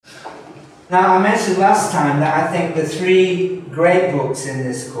Now, I mentioned last time that I think the three great books in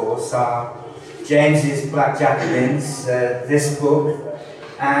this course are James's Black Jacobins, this book,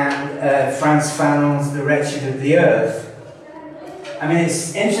 and Frantz Fanon's The Wretched of the Earth. I mean,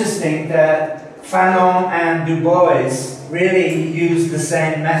 it's interesting that Fanon and Du Bois really use the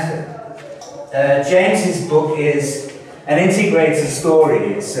same method. James's book is an integrated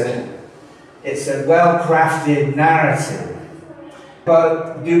story. It's a well-crafted narrative.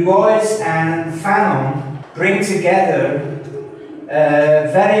 But Du Bois and Fanon bring together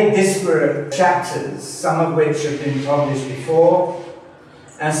very disparate chapters, some of which have been published before.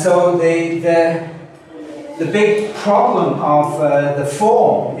 And so the big problem of the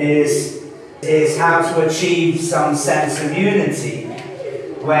form is how to achieve some sense of unity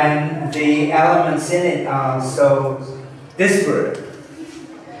when the elements in it are so disparate.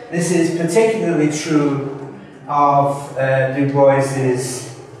 This is particularly true of Du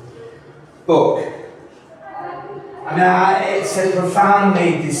Bois's book. I mean, it's a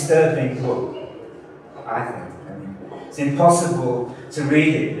profoundly disturbing book, I think. I mean, it's impossible to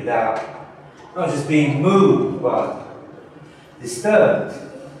read it without not just being moved, but disturbed.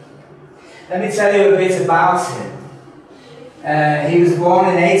 Let me tell you a bit about him. He was born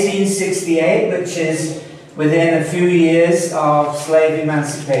in 1868, which is within a few years of slave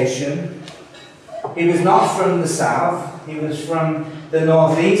emancipation. He was not from the South. He was from the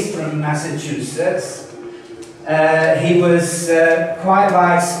Northeast, from Massachusetts. He was quite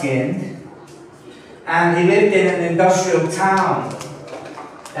light-skinned, and he lived in an industrial town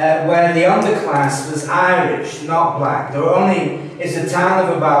where the underclass was Irish, not black. It's a town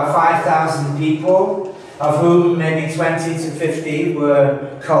of about 5,000 people, of whom maybe 20 to 50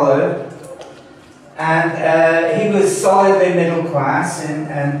 were coloured. And he was solidly middle class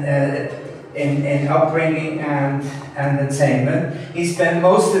in upbringing and attainment. He spent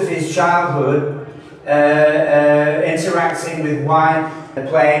most of his childhood interacting with white,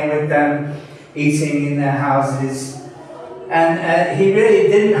 playing with them, eating in their houses. And he really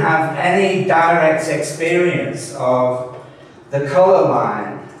didn't have any direct experience of the colour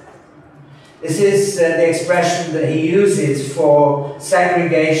line. This is the expression that he uses for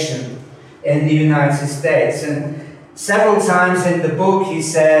segregation in the United States. And several times in the book he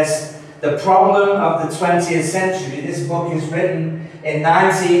says, the problem of the 20th century. This book is written in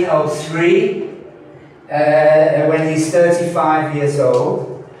 1903, when he's 35 years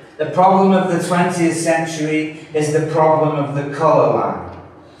old. The problem of the 20th century is the problem of the colour line.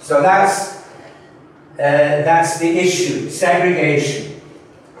 So that's the issue, segregation.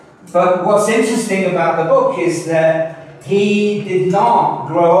 But what's interesting about the book is that he did not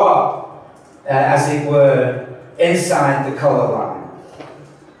grow up, as it were, inside the colour line.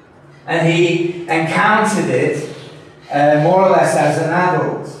 And he encountered it more or less as an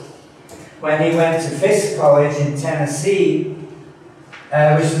adult when he went to Fisk College in Tennessee,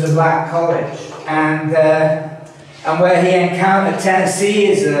 which was a black college, and where he encountered Tennessee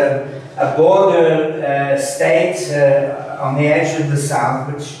is a border state on the edge of the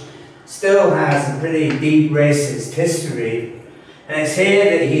South, which still has a pretty deep racist history. And it's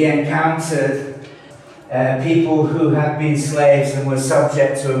here that he encountered people who had been slaves and were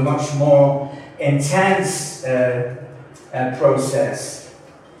subject to a much more intense process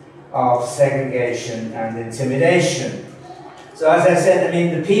of segregation and intimidation. So as I said, I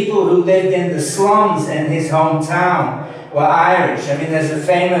mean, the people who lived in the slums in his hometown were Irish. I mean, there's a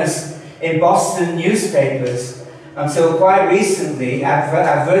famous, in Boston newspapers, until quite recently,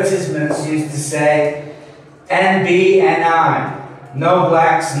 advertisements used to say, NB-NI, no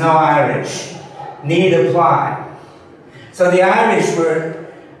blacks, no Irish, need apply. So the Irish were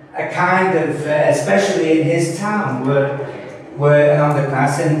a kind of, especially in his town, were an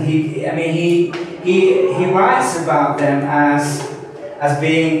underclass, and he writes about them as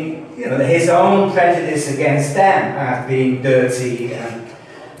being, you know, his own prejudice against them as being dirty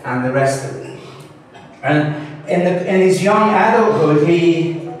and the rest of it. And in his young adulthood,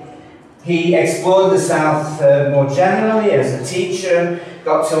 he explored the South more generally as a teacher,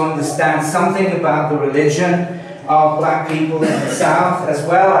 got to understand something about the religion of black people in the South, as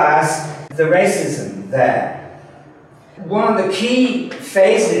well as the racism there. One of the key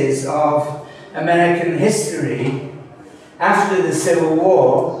phases of American history after the Civil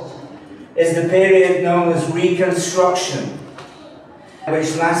War is the period known as Reconstruction,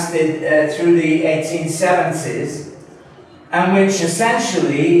 which lasted through the 1870s, and which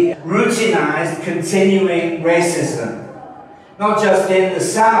essentially routinized continuing racism, not just in the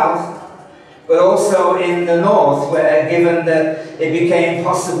South, but also in the North, where, given that it became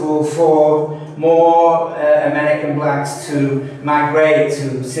possible for more American blacks to migrate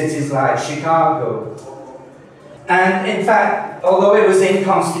to cities like Chicago. And in fact, although it was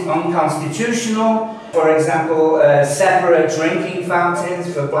unconstitutional, for example, separate drinking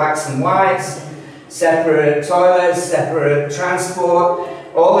fountains for blacks and whites, separate toilets, separate transport,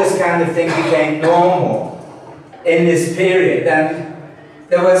 all this kind of thing became normal in this period. And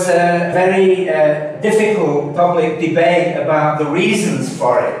there was a very difficult public debate about the reasons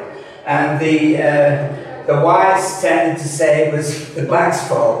for it. And the whites tended to say it was the blacks'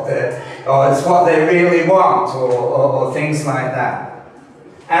 fault, or it's what they really want, or things like that.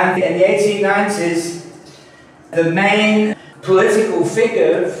 And in the 1890s, the main political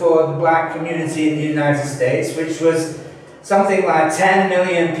figure for the black community in the United States, which was something like 10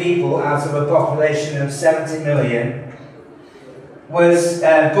 million people out of a population of 70 million, was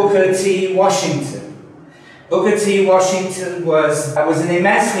Booker T. Washington. Booker T. Washington was an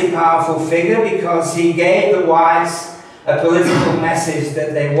immensely powerful figure because he gave the whites a political message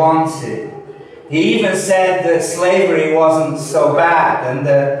that they wanted. He even said that slavery wasn't so bad and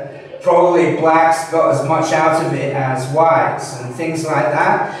that probably blacks got as much out of it as whites and things like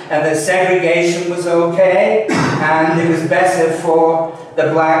that, and that segregation was okay and it was better for the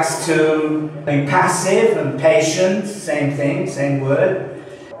blacks to be passive and patient, same thing, same word.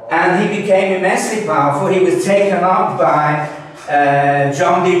 And he became immensely powerful. He was taken up by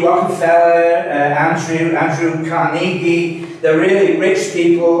John D. Rockefeller, Andrew Carnegie, the really rich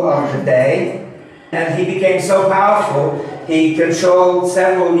people of the day. And he became so powerful, he controlled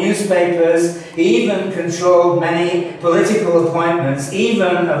several newspapers, he even controlled many political appointments,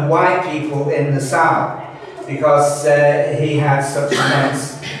 even of white people in the South, because he had such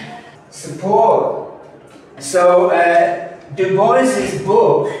immense support. So Du Bois's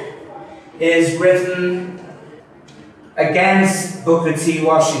book is written against Booker T.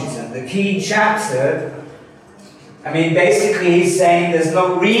 Washington. The key chapter, I mean, basically he's saying there's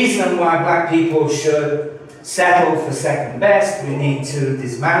no reason why black people should settle for second best. We need to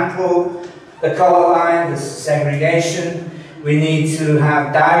dismantle the color line, the segregation. We need to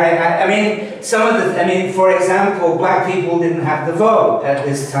have direct, for example, black people didn't have the vote at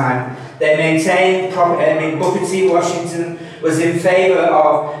this time. They maintained, Booker T. Washington was in favor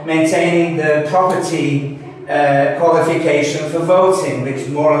of maintaining the property qualification for voting, which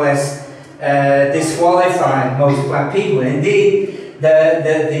more or less disqualified most black people. Indeed,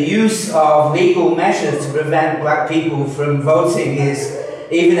 the use of legal measures to prevent black people from voting is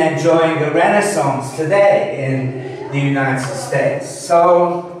even enjoying a renaissance today in the United States.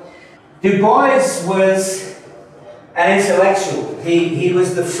 So, Du Bois was an intellectual. He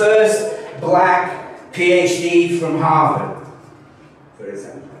was the first black PhD from Harvard, for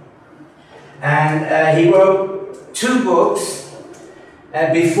example. And he wrote 2 books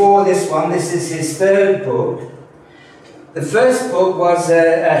before this one. This is his 3rd book. The first book was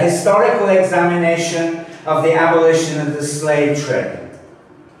a historical examination of the abolition of the slave trade.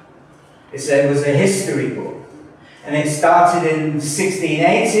 It was a history book. And it started in the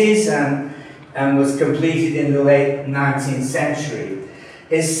 1680s and was completed in the late 19th century.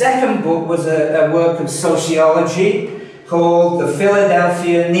 His second book was a work of sociology called The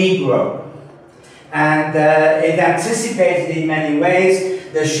Philadelphia Negro. And it anticipated in many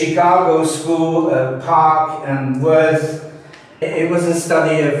ways the Chicago School of Park and Worth. It was a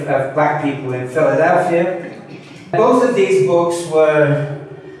study of black people in Philadelphia. Both of these books were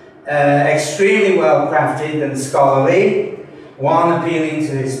extremely well crafted and scholarly, one appealing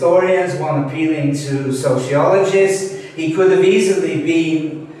to historians, one appealing to sociologists. He could have easily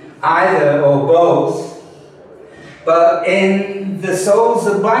been either or both, but in The Souls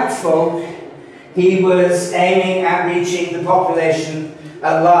of Black Folk, he was aiming at reaching the population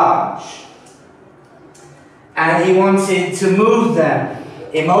at large. And he wanted to move them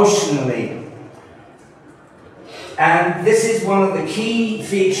emotionally. And this is one of the key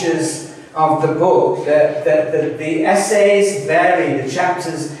features of the book, that the essays vary, the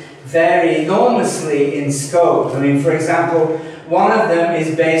chapters vary enormously in scope. I mean, for example, one of them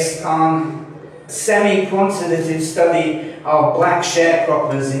is based on semi-quantitative study of black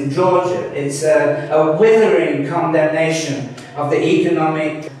sharecroppers in Georgia. It's a withering condemnation of the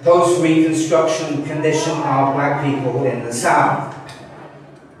economic post-Reconstruction condition of black people in the South.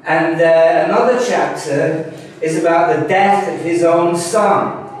 And another chapter is about the death of his own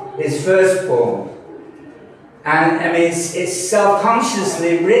son, his firstborn. And I mean, it's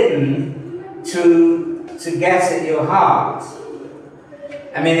self-consciously written to get at your heart.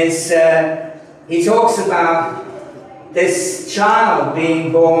 I mean, he talks about this child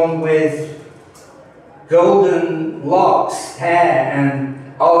being born with golden locks, hair,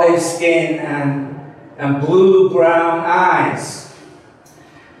 and olive skin and blue-brown eyes.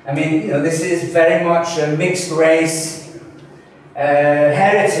 I mean, this is very much a mixed race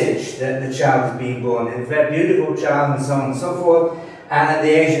heritage that the child is being born in. A very beautiful child and so on and so forth. And at the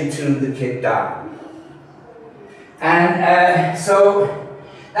age of 2, the kid died. And so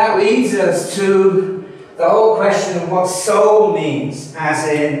that leads us to the whole question of what soul means, as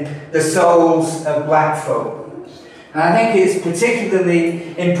in the souls of black folk. And I think it's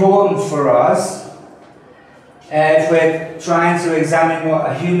particularly important for us if we're trying to examine what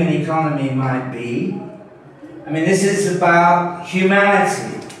a human economy might be. I mean, this is about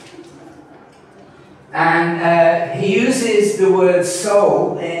humanity. And he uses the word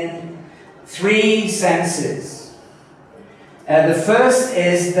soul in 3 senses. The first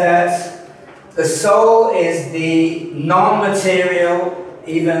is that the soul is the non-material,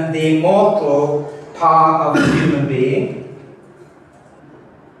 even the immortal part of a human being.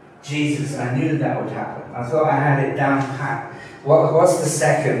 Jesus, I knew that would happen. I thought I had it down pat. What's the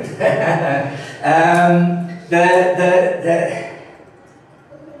second?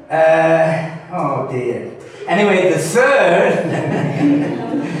 Oh dear. Anyway, the third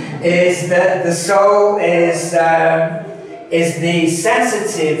is that the soul is the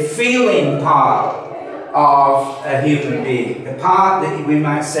sensitive, feeling part of a human being. The part that we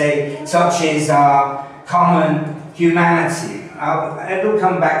might say touches our common humanity. It'll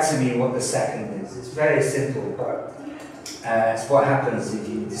come back to me what the second is. It's very simple, but it's what happens if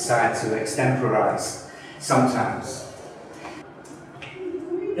you decide to extemporize sometimes.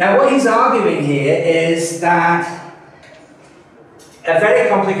 Now, what he's arguing here is that a very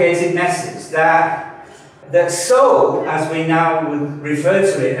complicated message, that soul, as we now would refer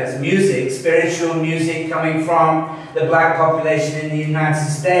to it as music, spiritual music coming from the black population in the United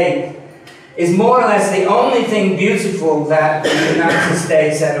States, is more or less the only thing beautiful that the United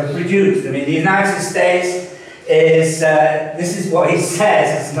States ever produced. I mean, the United States is, this is what he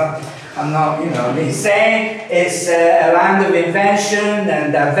says, it's not, he's saying it's a land of invention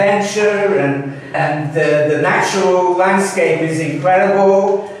and adventure, and the natural landscape is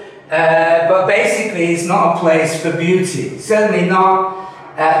incredible, but basically it's not a place for beauty. Certainly not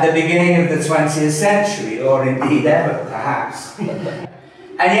at the beginning of the 20th century, or indeed ever, perhaps. And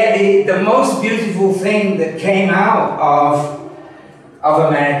yet the most beautiful thing that came out of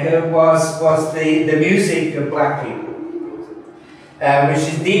America was the music of black people. Which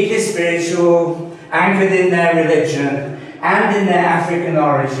is deeply spiritual, anchored in their religion and in their African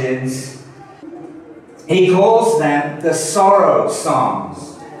origins. He calls them the sorrow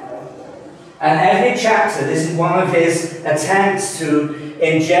songs. And every chapter, this is one of his attempts to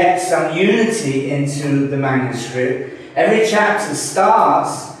inject some unity into the manuscript. Every chapter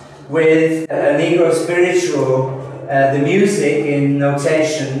starts with a Negro spiritual, the music in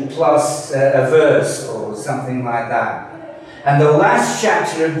notation plus a verse or something like that. And the last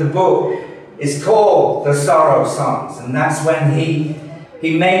chapter of the book is called The Sorrow Songs, and that's when he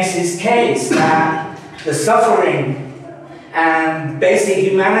makes his case that the suffering and basic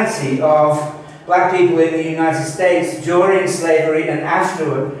humanity of black people in the United States during slavery and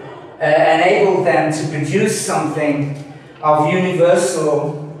afterward enabled them to produce something of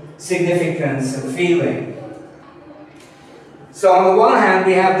universal significance and feeling. So on the one hand,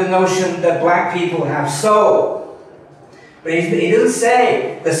 we have the notion that black people have soul. But he doesn't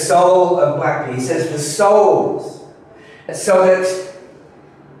say the soul of black people, he says the souls. So that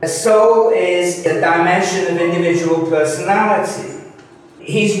a soul is a dimension of individual personality.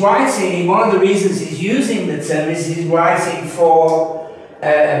 He's writing, one of the reasons he's using the term is he's writing for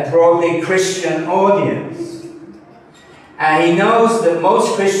a broadly Christian audience. And he knows that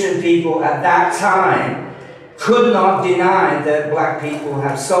most Christian people at that time could not deny that black people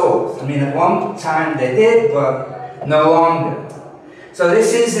have souls. I mean, at one time they did, but no longer. So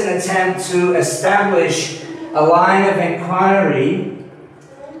this is an attempt to establish a line of inquiry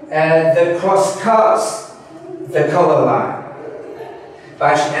that cross-cuts the colour line.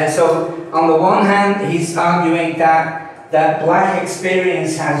 And so on the one hand, he's arguing that black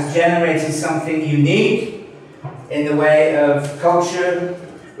experience has generated something unique in the way of culture,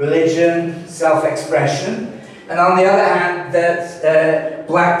 religion, self-expression. And on the other hand, that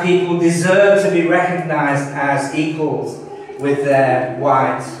black people deserve to be recognized as equals with their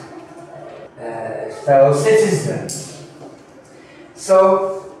white fellow citizens.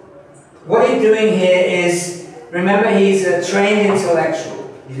 So what he's doing here is, remember, he's a trained intellectual.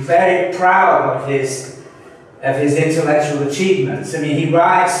 He's very proud of his intellectual achievements. I mean, he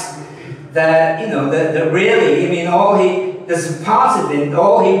writes that, that really, I mean, there's a part of it,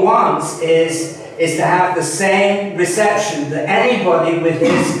 all he wants is is to have the same reception that anybody with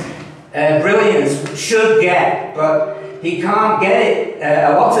his brilliance should get, but he can't get it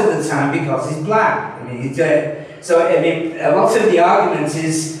a lot of the time because he's black. I mean, a lot of the argument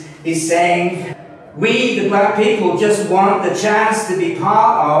is saying we, the black people, just want the chance to be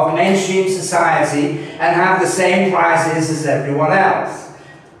part of mainstream society and have the same prizes as everyone else.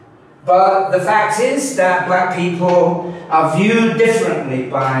 But the fact is that black people are viewed differently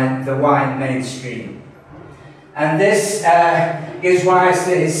by the white mainstream. And this gives rise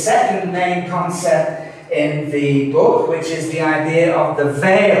to his second main concept in the book, which is the idea of the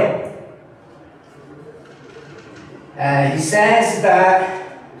veil. He says that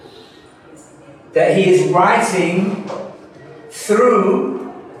he is writing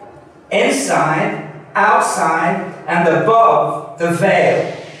through, inside, outside, and above the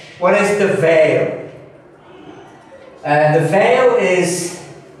veil. What is the veil? The veil is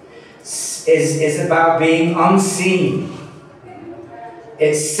about being unseen.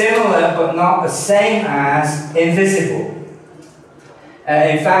 It's similar but not the same as invisible.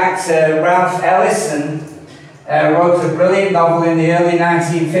 In fact, Ralph Ellison wrote a brilliant novel in the early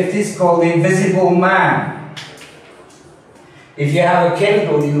 1950s called The Invisible Man. If you have a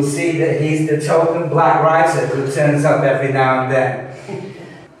Kindle, you'll see that he's the token black writer who turns up every now and then.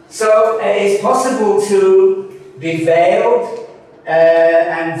 So it's possible to be veiled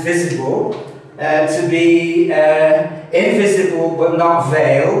and visible, to be invisible but not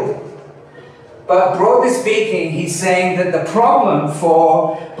veiled. But broadly speaking, he's saying that the problem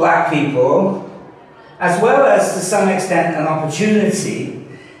for black people, as well as to some extent an opportunity,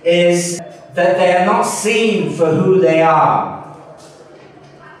 is that they are not seen for who they are.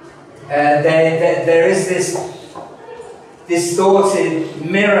 There is this distorted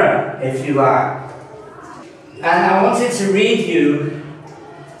mirror, if you like. And I wanted to read you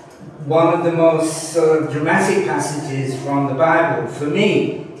one of the most sort of dramatic passages from the Bible. For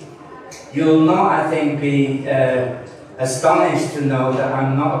me, you'll not, I think, be astonished to know that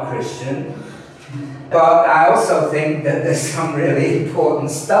I'm not a Christian. But I also think that there's some really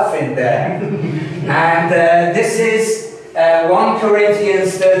important stuff in there. And this is 1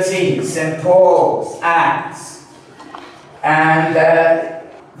 Corinthians 13, St. Paul's Acts. And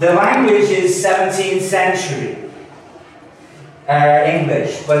the language is 17th century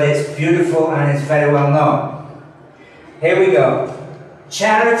English, but it's beautiful and it's very well known. Here we go.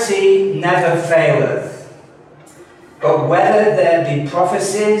 Charity never faileth, but whether there be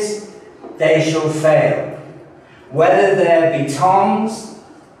prophecies, they shall fail. Whether there be tongues,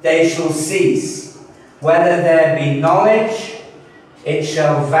 they shall cease. Whether there be knowledge, it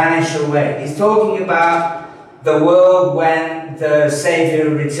shall vanish away. He's talking about the world when the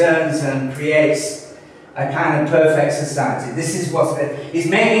Saviour returns and creates a kind of perfect society. This is he's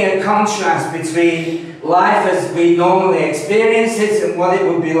making a contrast between life as we normally experience it and what it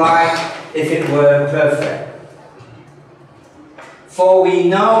would be like if it were perfect. For we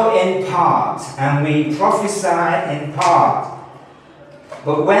know in part, and we prophesy in part.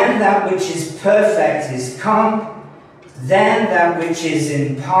 But when that which is perfect is come, then that which is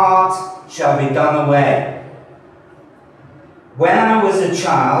in part shall be done away. When I was a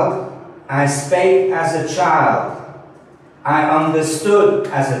child, I spake as a child. I understood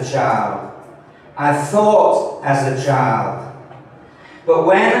as a child. I thought as a child. But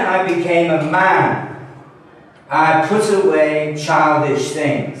when I became a man, I put away childish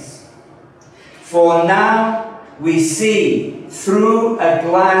things. For now we see through a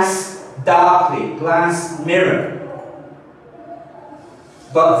glass darkly, glass mirror.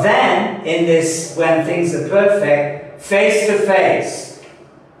 But then, in this, when things are perfect, face to face.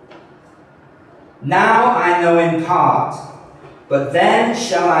 Now I know in part, but then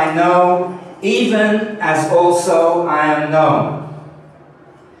shall I know even as also I am known.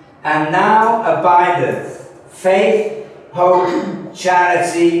 And now abideth faith, hope,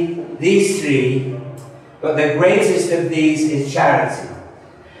 charity, these three, but the greatest of these is charity.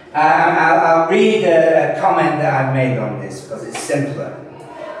 I'll read a comment that I've made on this because it's simpler.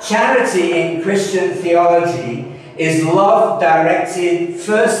 Charity in Christian theology is love directed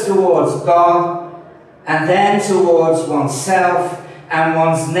first towards God and then towards oneself and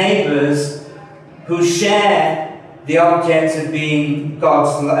one's neighbours who share the object of being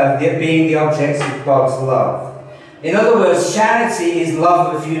being the objects of God's love. In other words, charity is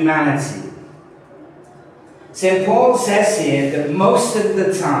love of humanity. St. Paul says here that most of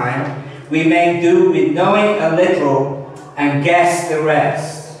the time we may do with knowing a little and guess the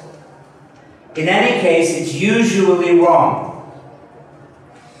rest. In any case, it's usually wrong.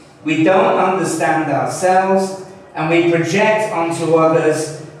 We don't understand ourselves and we project onto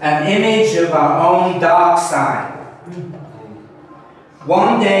others an image of our own dark side.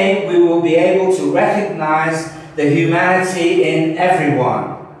 One day we will be able to recognize the humanity in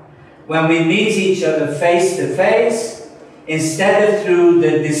everyone when we meet each other face to face, instead of through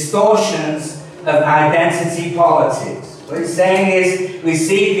the distortions of identity politics. What he's saying is we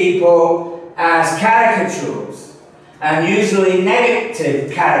see people as caricatures, and usually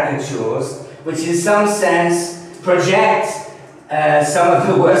negative caricatures, which in some sense project some of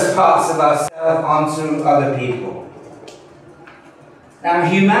the worst parts of ourselves onto other people. Now,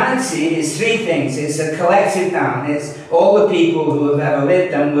 humanity is three things. It's a collective noun. It's all the people who have ever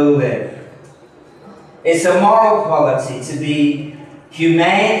lived and will live. It's a moral quality. To be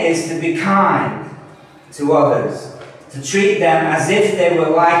humane is to be kind to others, to treat them as if they were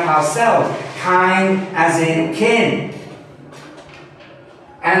like ourselves, kind as in kin.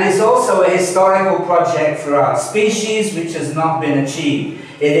 And it's also a historical project for our species which has not been achieved.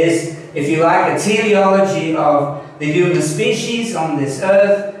 It is, if you like, a teleology of the human species on this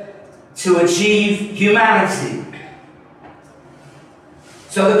earth to achieve humanity.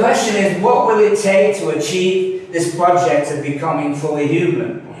 So the question is, what will it take to achieve this project of becoming fully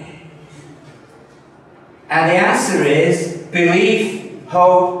human? And the answer is belief,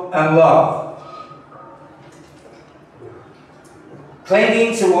 hope, and love.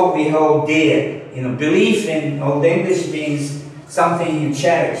 Clinging to what we hold dear. Belief in Old English means something you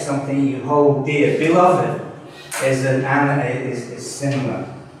cherish, something you hold dear. Beloved is similar.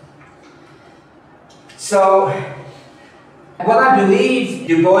 So, what I believe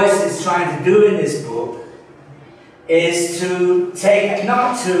Du Bois is trying to do in this book is to take,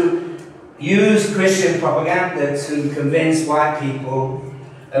 not to use Christian propaganda to convince white people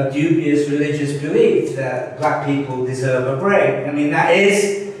of dubious religious belief that black people deserve a break. I mean, that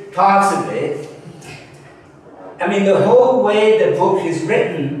is part of it. I mean, the whole way the book is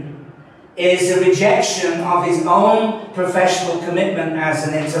written is a rejection of his own professional commitment as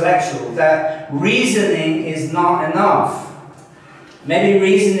an intellectual, that reasoning is not enough. Maybe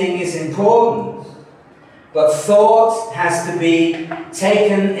reasoning is important, but thought has to be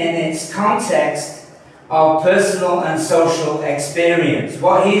taken in its context of personal and social experience.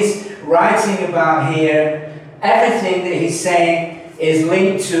 What he's writing about here, everything that he's saying is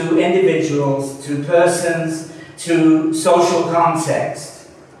linked to individuals, to persons, to social context.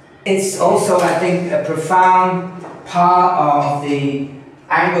 It's also, I think, a profound part of the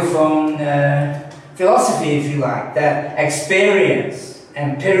Anglophone philosophy, if you like, that experience,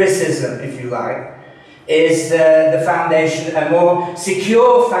 empiricism, if you like, is the foundation, a more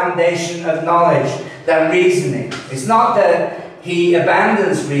secure foundation of knowledge than reasoning. It's not that he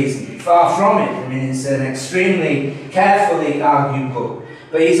abandons reasoning, far from it. I mean, it's an extremely carefully argued book.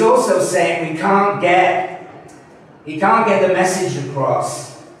 But he's also saying he can't get the message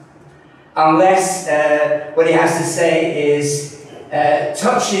across unless what he has to say is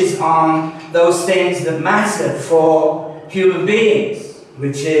touches on those things that matter for human beings,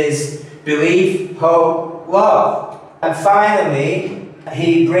 which is belief, hope, love. And finally,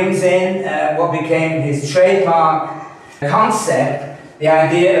 he brings in what became his trademark concept, the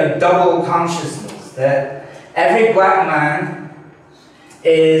idea of double consciousness, that every black man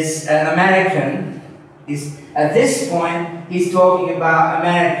is an American. At this point, he's talking about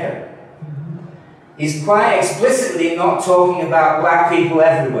America. He's quite explicitly not talking about black people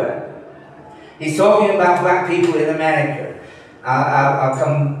everywhere. He's talking about black people in America. I'll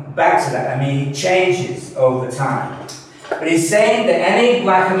come back to that. I mean, it changes over time. But he's saying that any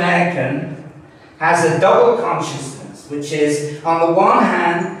black American has a double consciousness, which is, on the one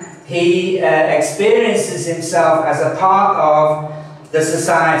hand, he experiences himself as a part of the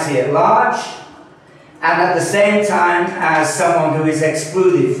society at large, and at the same time as someone who is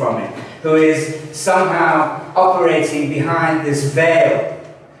excluded from it, who is somehow operating behind this veil.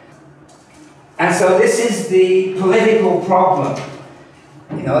 And so this is the political problem.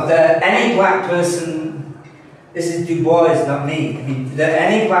 That any black person, this is Du Bois, not me, that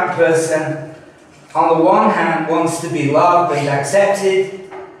any black person, on the one hand, wants to be loved and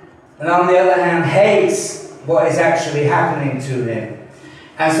accepted, and on the other hand, hates what is actually happening to him.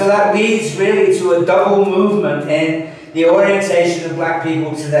 And so that leads really to a double movement in the orientation of black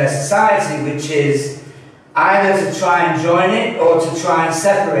people to their society, which is either to try and join it or to try and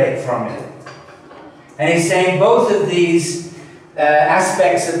separate from it. And he's saying both of these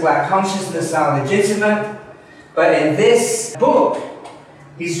aspects of black consciousness are legitimate, but in this book,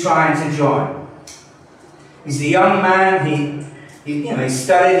 he's trying to join. He's a young man, he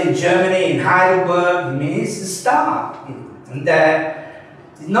studied in Germany, in Heidelberg. I mean, he's a star. And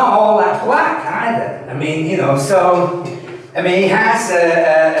he's not all that black either. I mean, so I mean, he has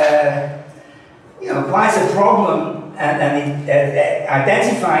quite a problem and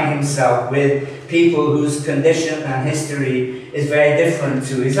identifying himself with people whose condition and history is very different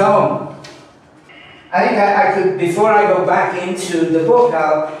to his own. I think I could, before I go back into the book,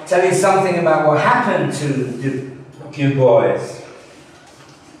 I'll tell you something about what happened to Du Bois.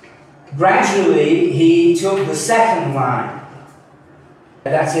 Gradually, he took the second line,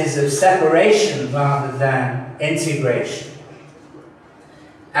 that is, of separation rather than integration.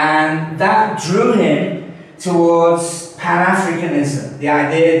 And that drew him towards Pan-Africanism, the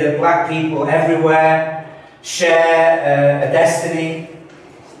idea that black people everywhere share a destiny.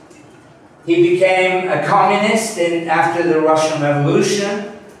 He became a communist after the Russian Revolution.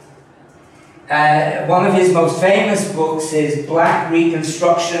 One of his most famous books is Black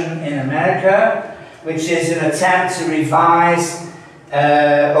Reconstruction in America, which is an attempt to revise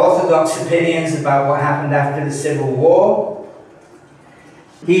orthodox opinions about what happened after the Civil War.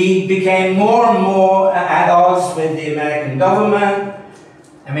 He became more and more at odds with the American government.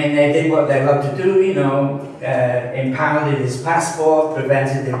 I mean, they did what they loved to do, impounded his passport,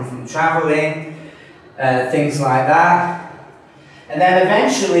 prevented him from traveling, things like that. And then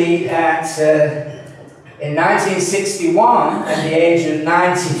eventually, in 1961, at the age of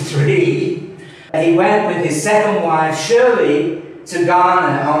 93, he went with his second wife, Shirley, to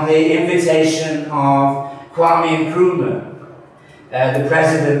Ghana on the invitation of Kwame Nkrumah, the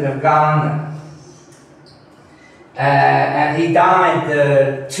president of Ghana. And he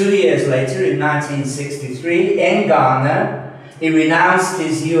died 2 years later, in 1963, in Ghana. He renounced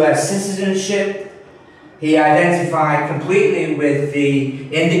his US citizenship. He identified completely with the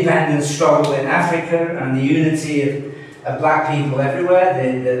independence struggle in Africa and the unity of black people everywhere,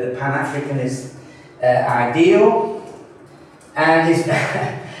 the Pan-Africanist ideal. And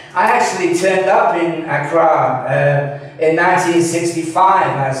I actually turned up in Accra in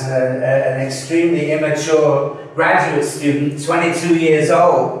 1965 as an extremely immature graduate student, 22 years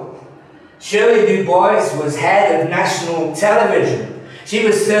old. Shirley Du Bois was head of national television. She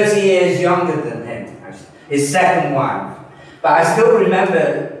was 30 years younger than him, his second wife. But I still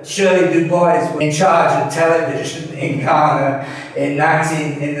remember Shirley Du Bois was in charge of television in Ghana in the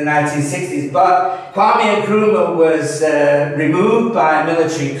 1960s. But Kwame Nkrumah was removed by a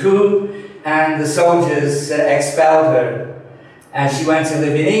military coup, and the soldiers expelled her, and she went to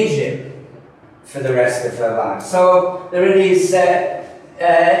live in Egypt for the rest of her life. So there are these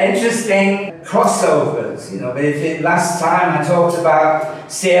interesting crossovers. Last time I talked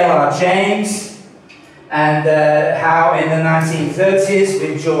about C.L.R. James, and how in the 1930s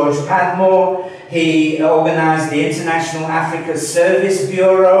with George Padmore, he organized the International Africa Service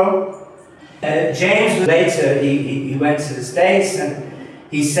Bureau. James, later, he went to the States and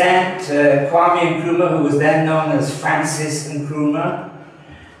he sent Kwame Nkrumah, who was then known as Francis Nkrumah.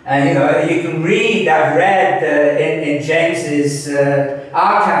 And you can read, I've read in James's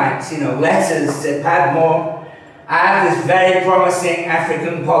archives, letters to Padmore. I have this very promising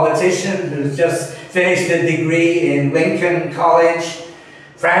African politician who's just finished a degree in Lincoln College,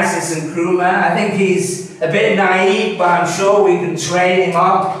 Francis Nkrumah. I think he's a bit naive, but I'm sure we can train him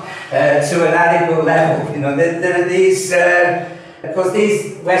up to an adequate level. There are these, because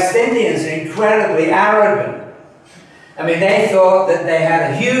these West Indians are incredibly arrogant. I mean, they thought that they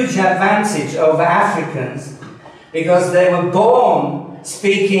had a huge advantage over Africans because they were born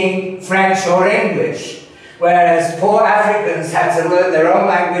speaking French or English, whereas poor Africans had to learn their own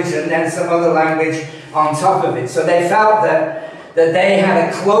language and then some other language on top of it. So they felt that they had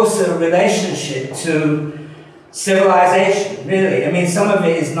a closer relationship to civilization, really. I mean, some of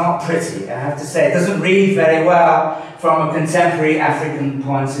it is not pretty, I have to say. It doesn't read very well from a contemporary African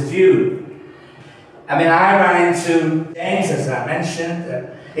point of view. I mean, I ran into James, as I mentioned.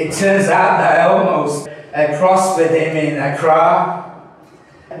 It turns out that I almost crossed with him in Accra.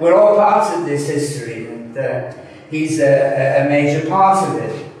 We're all part of this history, and he's a major part of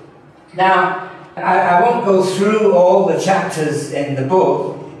it. Now, I won't go through all the chapters in the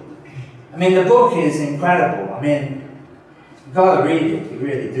book. I mean, the book is incredible. I mean, you've got to read it, you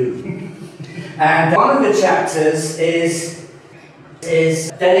really do. And one of the chapters is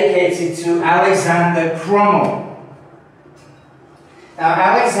dedicated to Alexander Crummell. Now,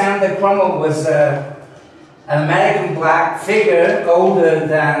 Alexander Crummell was an American black figure, older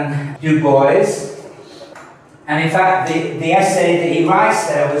than Du Bois. And in fact, the essay that he writes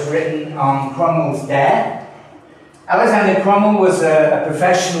there was written on Crummell's death. Alexander Crummell was a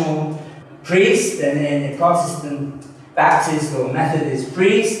professional priest and a Protestant Baptist or Methodist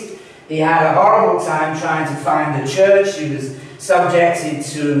priest. He had a horrible time trying to find a church. He was subjected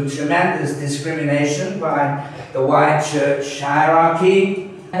to tremendous discrimination by the white church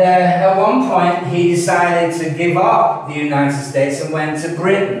hierarchy. At one point, he decided to give up the United States and went to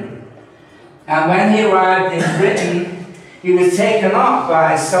Britain. And when he arrived in Britain, he was taken up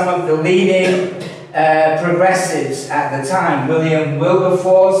by some of the leading progressives at the time. William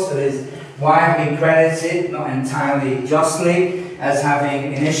Wilberforce, who is widely credited, not entirely justly, as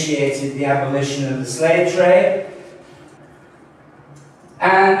having initiated the abolition of the slave trade.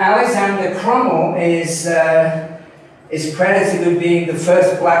 And Alexander Crummell is credited with being the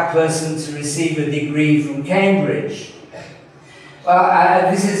first black person to receive a degree from Cambridge.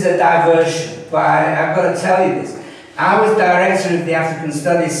 Well, this is a diversion, but I've got to tell you this. I was director of the African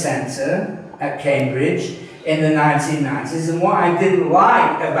Studies Centre at Cambridge in the 1990s, and what I didn't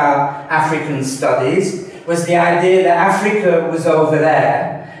like about African studies was the idea that Africa was over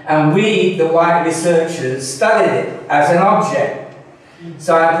there, and we, the white researchers, studied it as an object.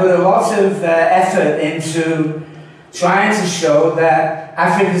 So I put a lot of effort into trying to show that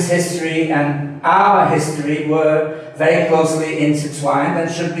Africa's history and our history were very closely intertwined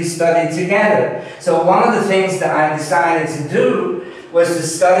and should be studied together. So one of the things that I decided to do was to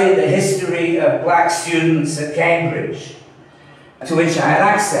study the history of black students at Cambridge, to which I had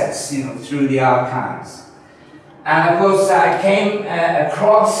access, through the archives. And of course, I came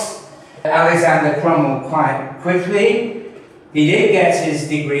across Alexander Crummell quite quickly. He did get his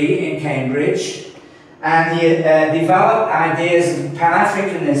degree in Cambridge, and he developed ideas of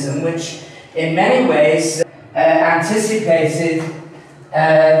Pan-Africanism, which in many ways anticipated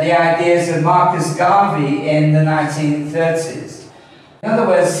the ideas of Marcus Garvey in the 1930s. In other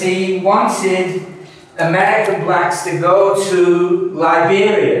words, he wanted American blacks to go to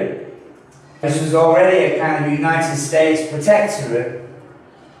Liberia, which was already a kind of United States protectorate,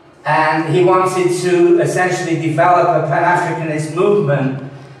 and he wanted to essentially develop a Pan-Africanist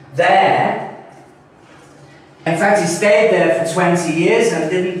movement there. In fact, he stayed there for 20 years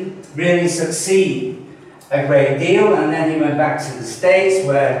and didn't really succeed a great deal, and then he went back to the States,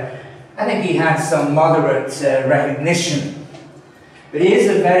 where I think he had some moderate recognition. But he is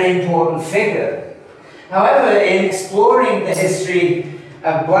a very important figure. However, in exploring the history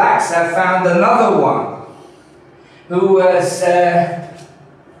of blacks, I found another one, who was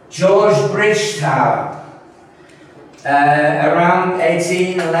George Bridgetower, around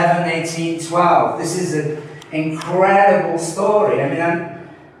 1811, 1812. This is an incredible story.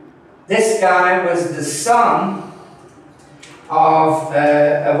 This guy was the son of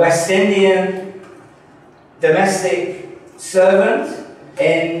a West Indian domestic servant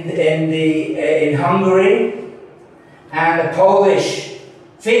in Hungary, and a Polish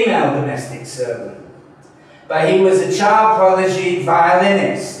female domestic servant. But he was a child prodigy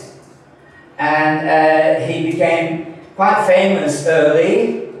violinist, and he became quite famous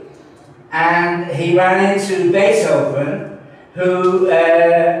early, and he ran into Beethoven, who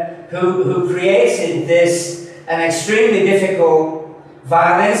created an extremely difficult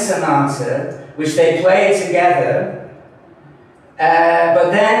violin sonata, which they played together.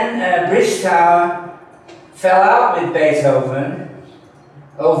 But then Bridgetower fell out with Beethoven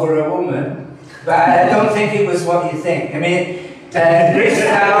over a woman, but I don't think it was what you think.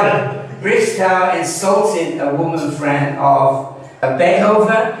 Bridgetower insulted a woman friend of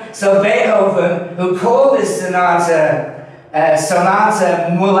Beethoven. So Beethoven, who called this sonata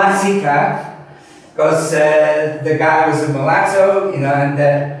Sonata Mulatica, because the guy was a mulatto, and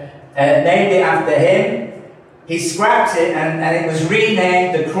named it after him. He scrapped it, and it was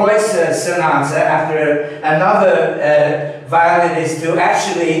renamed the Kreutzer Sonata after another violinist who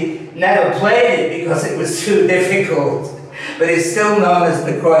actually never played it because it was too difficult. But it's still known as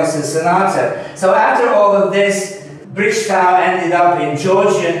the Kreutzer Sonata. So after all of this, Bridgetower ended up in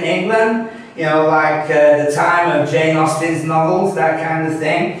Georgian England, like the time of Jane Austen's novels, that kind of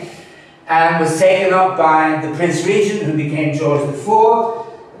thing, and was taken up by the Prince Regent, who became George IV.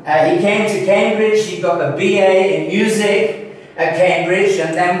 He came to Cambridge, he got a BA in music at Cambridge,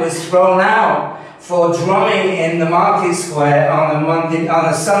 and then was thrown out for drumming in the Market Square on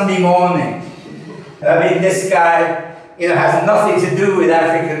a Sunday morning. This guy, has nothing to do with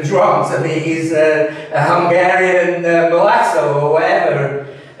African drums. He's a Hungarian mulatto or whatever,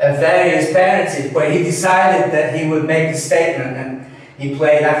 of various parentage, but he decided that he would make a statement, and he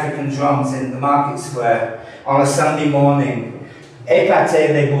played African drums in the Market Square on a Sunday morning. Épater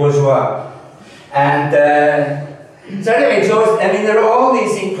les bourgeois. And so anyway, George, there are all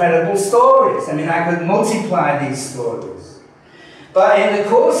these incredible stories. I could multiply these stories. But in the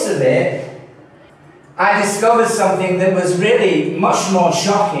course of it, I discovered something that was really much more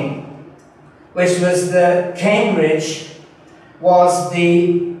shocking, which was that Cambridge was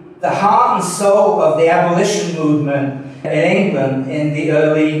the heart and soul of the abolition movement in England in the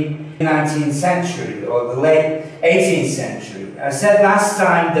early 19th century or the late 18th century. I said last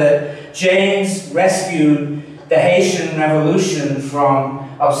time that James rescued the Haitian Revolution from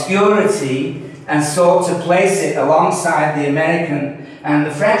obscurity and sought to place it alongside the American and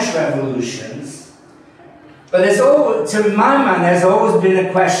the French revolutions. But there's always, to my mind, there's always been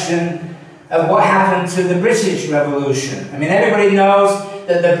a question of what happened to the British Revolution. I mean, everybody knows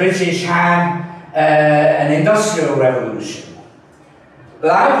that the British had an industrial revolution.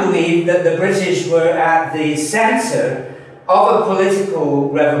 But I believe that the British were at the center of a political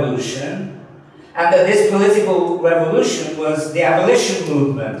revolution, and that this political revolution was the abolition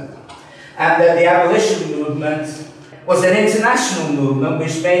movement, and that the abolition movement was an international movement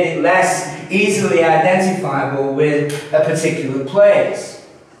which made it less easily identifiable with a particular place.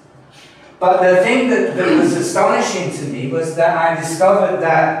 But the thing that was astonishing to me was that I discovered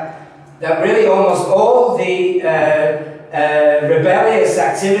that really almost all the rebellious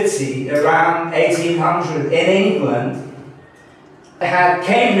activity around 1800 in England had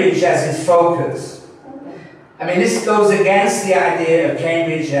Cambridge as its focus. I mean, this goes against the idea of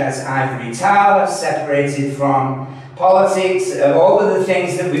Cambridge as ivory tower, separated from politics, all of the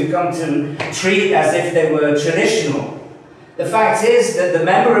things that we've come to treat as if they were traditional. The fact is that the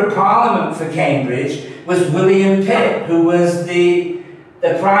Member of Parliament for Cambridge was William Pitt, who was the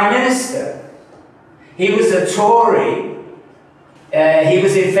Prime Minister. He was a Tory. He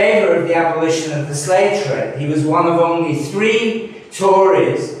was in favour of the abolition of the slave trade. He was one of only 3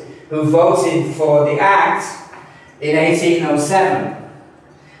 Tories who voted for the Act in 1807.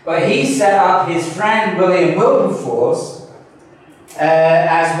 But he set up his friend William Wilberforce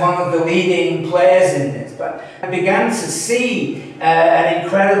as one of the leading players in this. But I began to see an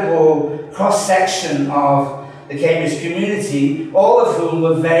incredible cross-section of the Cambridge community, all of whom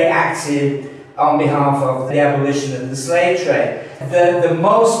were very active on behalf of the abolition of the slave trade. The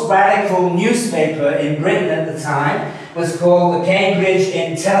most radical newspaper in Britain at the time was called the Cambridge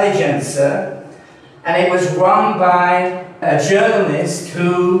Intelligencer, and it was run by a journalist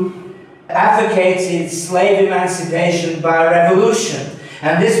who advocated slave emancipation by revolution.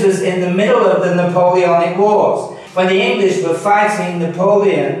 And this was in the middle of the Napoleonic Wars, when the English were fighting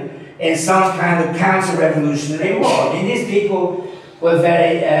Napoleon in some kind of counter-revolutionary war. I mean, these people were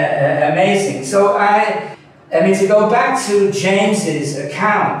very amazing. So to go back to James's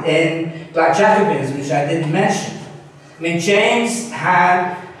account in Black Jacobins, which I didn't mention, I mean, James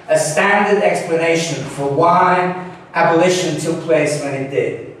had a standard explanation for why abolition took place when it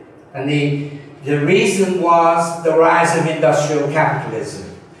did. And the reason was the rise of industrial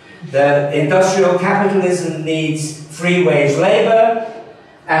capitalism. The industrial capitalism needs free wage labor,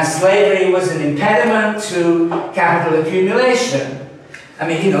 and slavery was an impediment to capital accumulation. I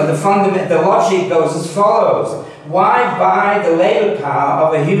mean, you know, the logic goes as follows. Why buy the labor power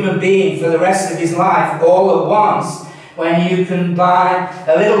of a human being for the rest of his life all at once when you can buy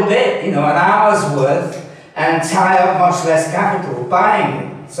a little bit, you know, an hour's worth, and tie up much less capital buying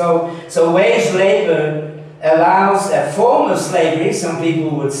it? So wage labor allows a form of slavery, some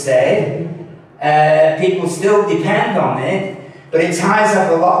people would say. People still depend on it, but it ties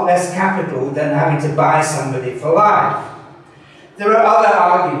up a lot less capital than having to buy somebody for life. There are other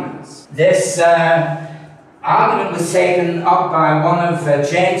arguments. This argument was taken up by one of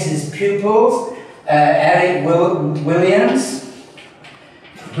James's pupils, Eric Williams,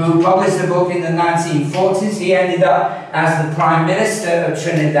 who published a book in the 1940s. He ended up as the Prime Minister of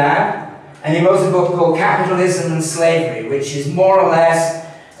Trinidad, and he wrote a book called Capitalism and Slavery, which is more or less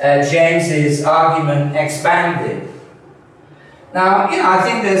James's argument expanded. Now, you know, I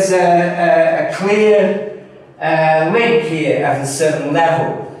think there's a clear link here at a certain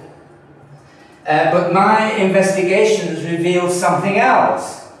level. But my investigations revealed something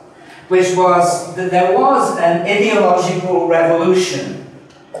else, which was that there was an ideological revolution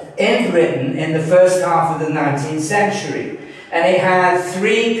in Britain in the first half of the 19th century, and it had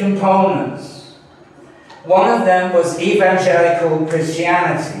 3 components. One of them was evangelical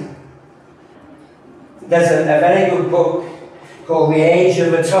Christianity. There's a very good book called The Age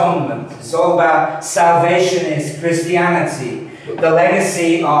of Atonement. It's all about salvationist Christianity, the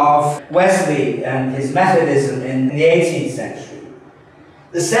legacy of Wesley and his Methodism in the 18th century.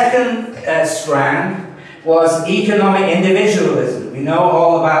 The second strand was economic individualism. We know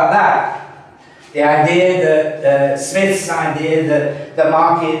all about that. The idea that, Smith's idea that the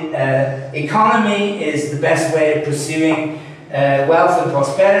market economy is the best way of pursuing wealth and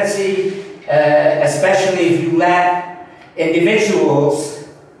prosperity, especially if you let individuals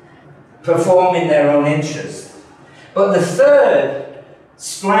perform in their own interest. But the third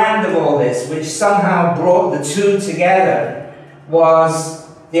strand of all this, which somehow brought the two together, was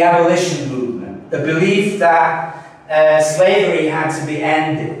the abolition movement, the belief that slavery had to be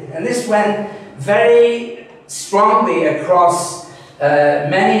ended. And this went very strongly across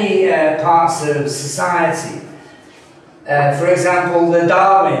many parts of society. For example, the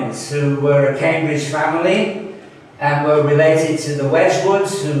Darwins, who were a Cambridge family and were related to the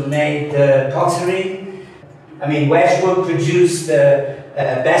Wedgwoods, who made pottery. I mean, Wedgwood produced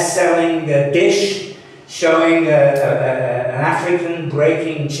a best-selling dish showing an African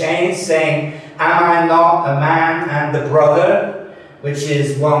breaking chains, saying, "Am I not a man and a brother?" which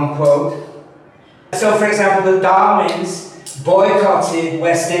is one quote. So, for example, the Darwins boycotted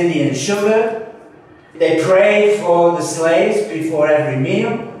West Indian sugar. They prayed for the slaves before every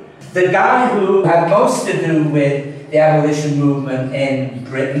meal. The guy who had most to do with the abolition movement in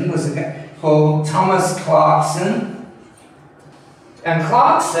Britain was a guy called Thomas Clarkson. And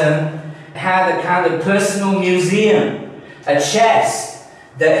Clarkson had a kind of personal museum, a chest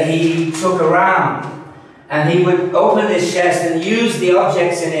that he took around. And he would open this chest and use the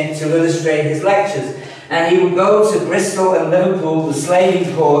objects in it to illustrate his lectures. And he would go to Bristol and Liverpool, the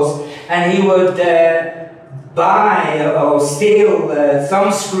slaving ports, and he would buy or steal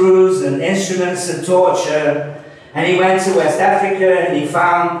thumb screws and instruments of torture. And he went to West Africa and he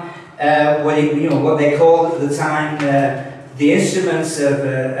found what they called at the time the instruments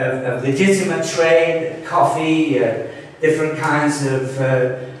of legitimate trade, coffee, different kinds of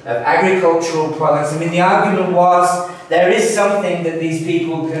agricultural products. I mean, the argument was there is something that these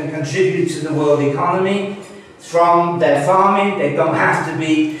people can contribute to the world economy from their farming. They don't have to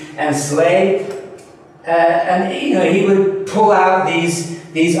be enslaved. And he would pull out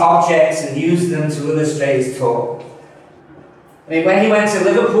these objects and use them to illustrate his talk. I mean, when he went to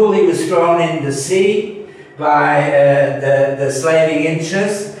Liverpool, he was thrown in the sea by the slaving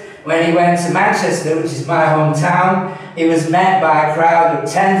interests. When he went to Manchester, which is my hometown, he was met by a crowd of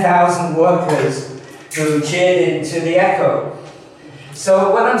 10,000 workers who cheered him to the echo.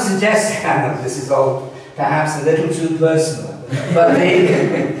 So what I'm suggesting, I know this is all perhaps a little too personal, but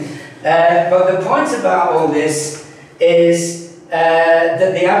the point about all this is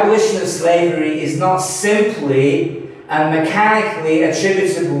that the abolition of slavery is not simply and mechanically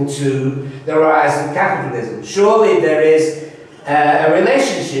attributable to the rise of capitalism. Surely there is a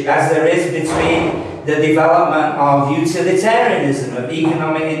relationship, as there is between the development of utilitarianism, of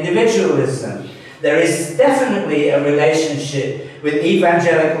economic individualism. There is definitely a relationship with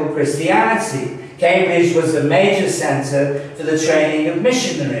evangelical Christianity. Cambridge was a major centre for the training of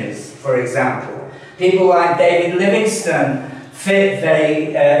missionaries, for example. People like David Livingstone fit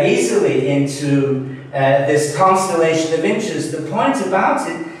very easily into this constellation of interest. The point about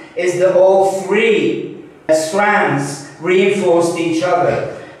it is that all three strands reinforced each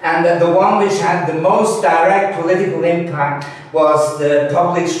other, and that the one which had the most direct political impact was the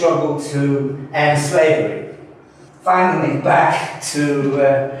public struggle to end slavery. Finally, back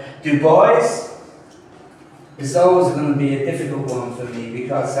to Du Bois. It's always going to be a difficult one for me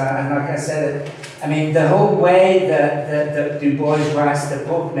because, and like I said, I mean, the whole way that Du Bois writes the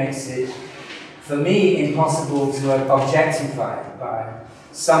book makes it, for me, impossible to objectify by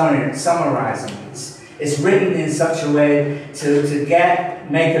summarizing it. It's written in such a way to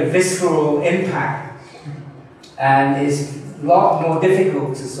make a visceral impact, and it's a lot more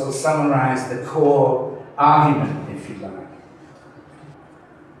difficult to sort of summarize the core argument, if you like.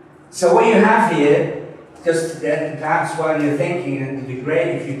 So what you have here, just perhaps while you're thinking, and it'd be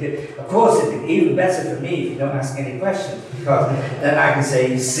great if you did, of course it'd be even better for me if you don't ask any questions, because then I can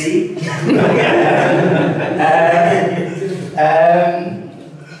say, you see?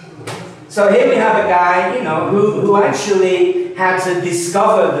 So here we have a guy, who actually had to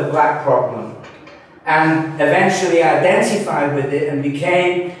discover the black problem and eventually identified with it and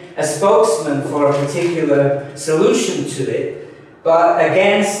became a spokesman for a particular solution to it, but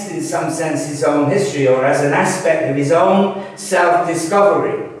against, in some sense, his own history, or as an aspect of his own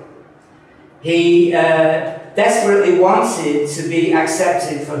self-discovery. He desperately wanted to be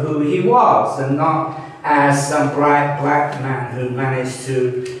accepted for who he was, and not as some bright black man who managed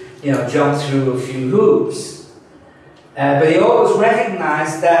to jump through a few hoops. But he always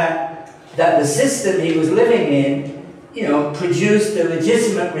recognized that the system he was living in, produced a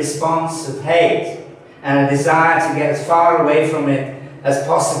legitimate response of hate and a desire to get as far away from it as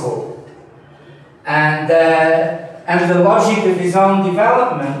possible. And the logic of his own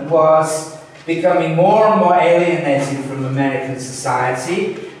development was becoming more and more alienated from American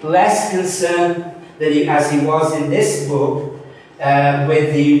society, less concerned as he was in this book,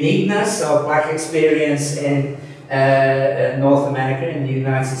 with the uniqueness of black experience in North America, in the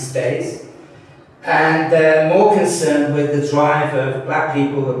United States, and more concerned with the drive of black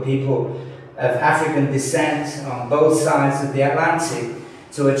people and people of African descent on both sides of the Atlantic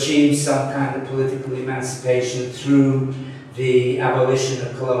to achieve some kind of political emancipation through the abolition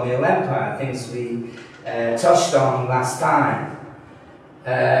of colonial empire, things we touched on last time.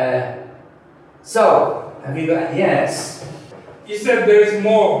 So, have you got, yes? You said there is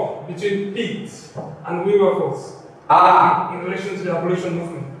more between Pitt and Wilberforce in relation to the abolition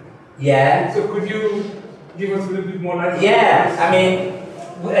movement. Yeah. So could you give us a little bit more light? Yeah, I mean,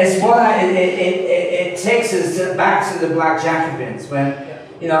 it's what it takes us back to the Black Jacobins when,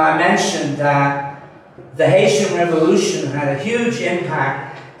 you know, I mentioned that the Haitian Revolution had a huge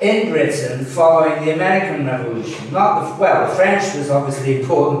impact in Britain following the American Revolution. The French was obviously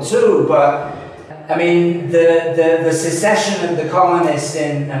important too, but I mean, the secession of the colonists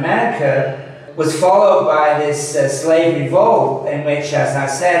in America was followed by this slave revolt in which, as I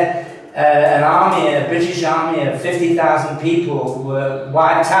said, a British army of 50,000 people were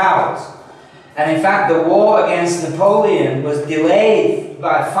wiped out. And in fact, the war against Napoleon was delayed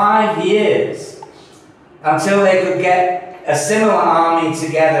by 5 years until they could get a similar army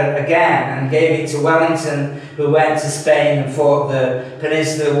together again and gave it to Wellington, who went to Spain and fought the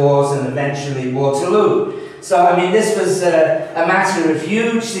Peninsular Wars and eventually Waterloo. So, I mean, this was a matter of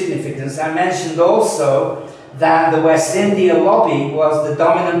huge significance. I mentioned also that the West India lobby was the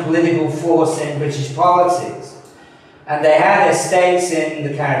dominant political force in British politics. And they had estates in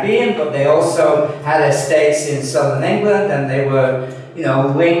the Caribbean, but they also had estates in southern England, and they were, you know,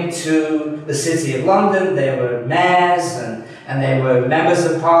 linked to the City of London. They were mayors and they were members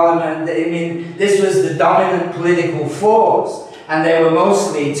of parliament. I mean, this was the dominant political force, and they were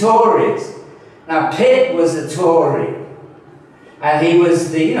mostly Tories. Now, Pitt was a Tory, and he was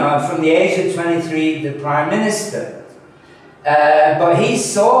from the age of 23, the Prime Minister. But he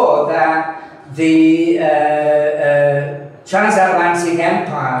saw that the transatlantic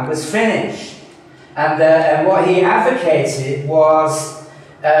empire was finished, and what he advocated was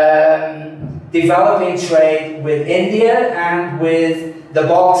developing trade with India and with the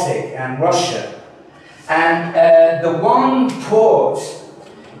Baltic and Russia. And the one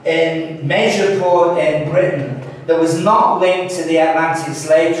major port in Britain that was not linked to the Atlantic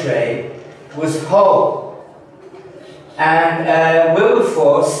slave trade was Hull. And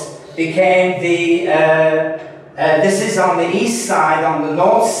Wilberforce became this is on the east side, on the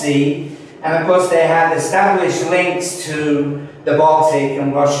North Sea, and of course they had established links to the Baltic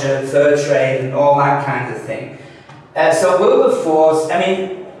and Russia, fur trade and all that kind of thing. So Wilberforce,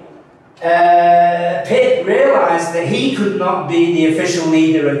 Pitt realized that he could not be the official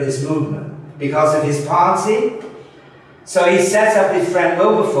leader of this movement because of his party. So he set up his friend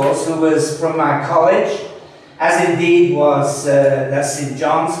Wilberforce, who was from my college, as indeed was, that's St.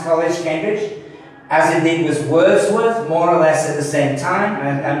 John's College, Cambridge, as indeed was Wordsworth, more or less at the same time.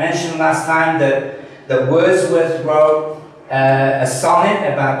 I mentioned last time that Wordsworth wrote a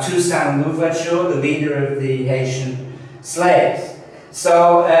sonnet about Toussaint Louverture, the leader of the Haitian slaves.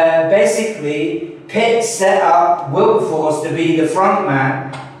 So basically, Pitt set up Wilberforce to be the front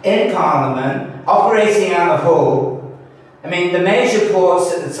man in Parliament, operating out of Hull. I mean, the major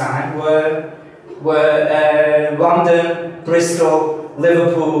ports at the time were London, Bristol,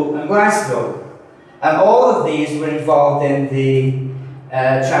 Liverpool, and Glasgow. And all of these were involved in the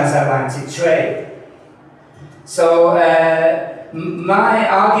transatlantic trade. So my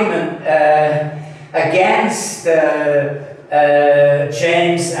argument against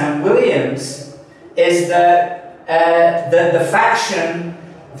James and Williams is that the faction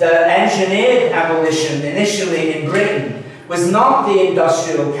that engineered abolition initially in Britain was not the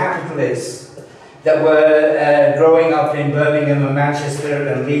industrial capitalists that were growing up in Birmingham and Manchester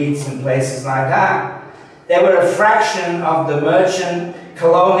and Leeds and places like that. They were a fraction of the merchant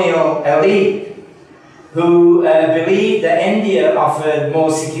colonial elite who believed that India offered more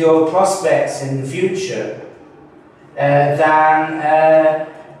secure prospects in the future than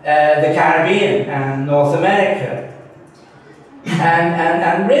the Caribbean and North America.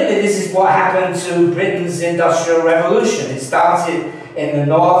 And really this is what happened to Britain's Industrial Revolution. It started in the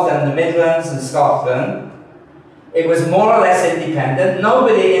North and the Midlands and Scotland. It was more or less independent.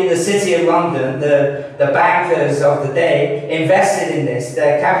 Nobody in the City of London, the bankers of the day, invested in this.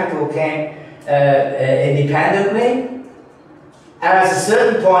 Their capital came independently. And at a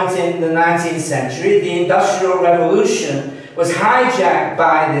certain point in the 19th century, the Industrial Revolution was hijacked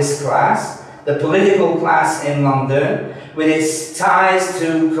by this class, the political class in London, with its ties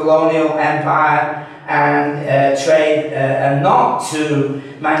to colonial empire and trade and not to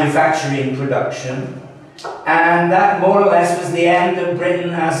manufacturing production. And that more or less was the end of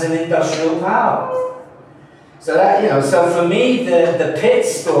Britain as an industrial power. So that, you know, so for me, the Pitt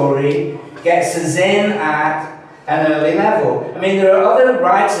story gets us in at an early level. I mean, there are other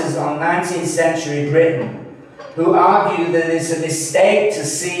writers on 19th century Britain who argue that it's a mistake to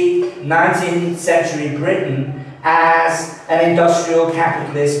see 19th century Britain as an industrial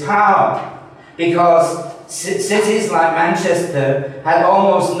capitalist power, because cities like Manchester had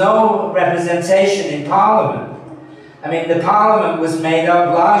almost no representation in Parliament. I mean, the Parliament was made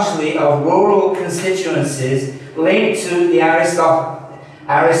up largely of rural constituencies linked to the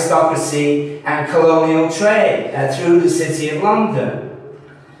aristocracy and colonial trade through the City of London.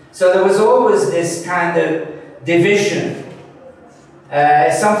 So there was always this kind of division.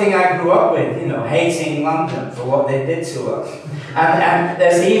 It's something I grew up with, you know, hating London for what they did to us. And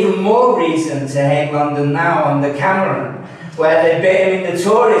there's even more reason to hate London now under Cameron, where the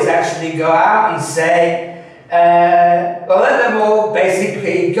Tories actually go out and say, well, let them all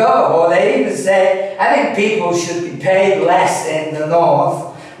basically go. Or they even say, I think people should be paid less in the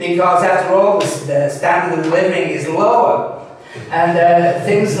north because, after all, the standard of living is lower. And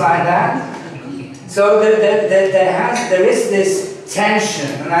things like that. So there is this tension,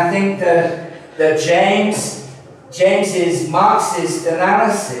 and I think that James's Marxist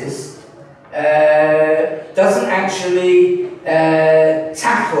analysis doesn't actually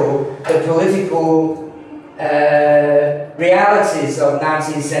tackle the political realities of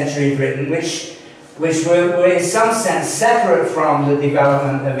 19th century Britain, which were in some sense separate from the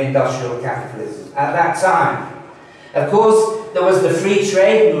development of industrial capitalism at that time. Of course, there was the free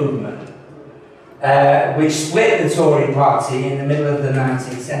trade movement, which split the Tory party in the middle of the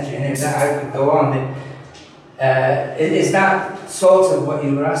 19th century. And if that I could go on, is that sort of what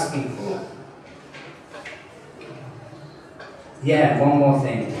you were asking for? Yeah, one more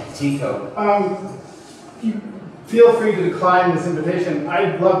thing. Tico. Feel free to decline this invitation.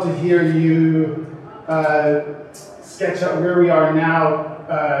 I'd love to hear you sketch out where we are now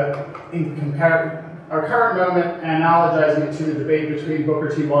in our current moment, and analogizing it to the debate between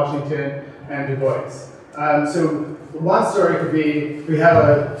Booker T. Washington and Du Bois. So one story could be, we have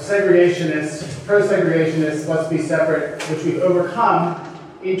a segregationist, pro-segregationist, let's be separate, which we've overcome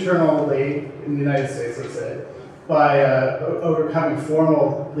internally in the United States, let's say, by overcoming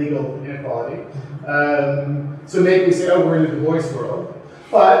formal legal inequality. So maybe we say, oh, we're in the Du Bois world.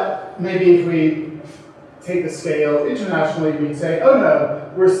 But maybe if we take the scale internationally, we'd say, oh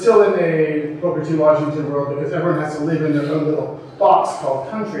no, we're still in a Booker T. Washington world because everyone has to live in their own little box called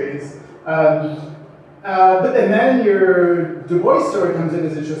countries. But then your Du Bois story comes in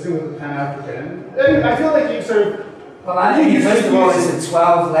as interesting with the Pan-African. And I feel like you sort of... Well, I think first of all, it's a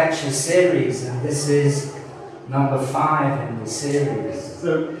 12 lecture series, and this is number 5 in the series.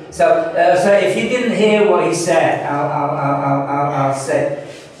 So if you didn't hear what he said, I'll say.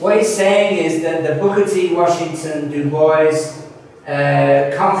 What he's saying is that the Booker T. Washington-Du Bois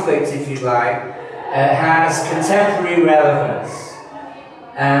conflict, if you like, has contemporary relevance,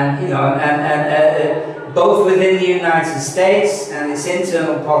 and both within the United States and its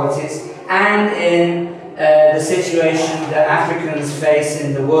internal politics, and in the situation that Africans face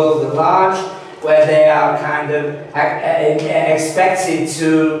in the world at large, where they are kind of expected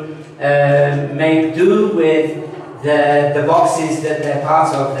to make do with the boxes that they're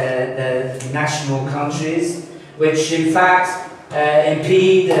part of, the national countries, which in fact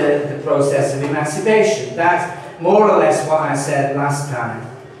impede the process of emancipation. That's more or less what I said last time.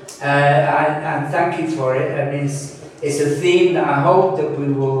 And thank you for it. I mean, it's a theme that I hope that we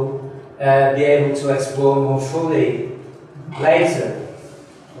will be able to explore more fully later.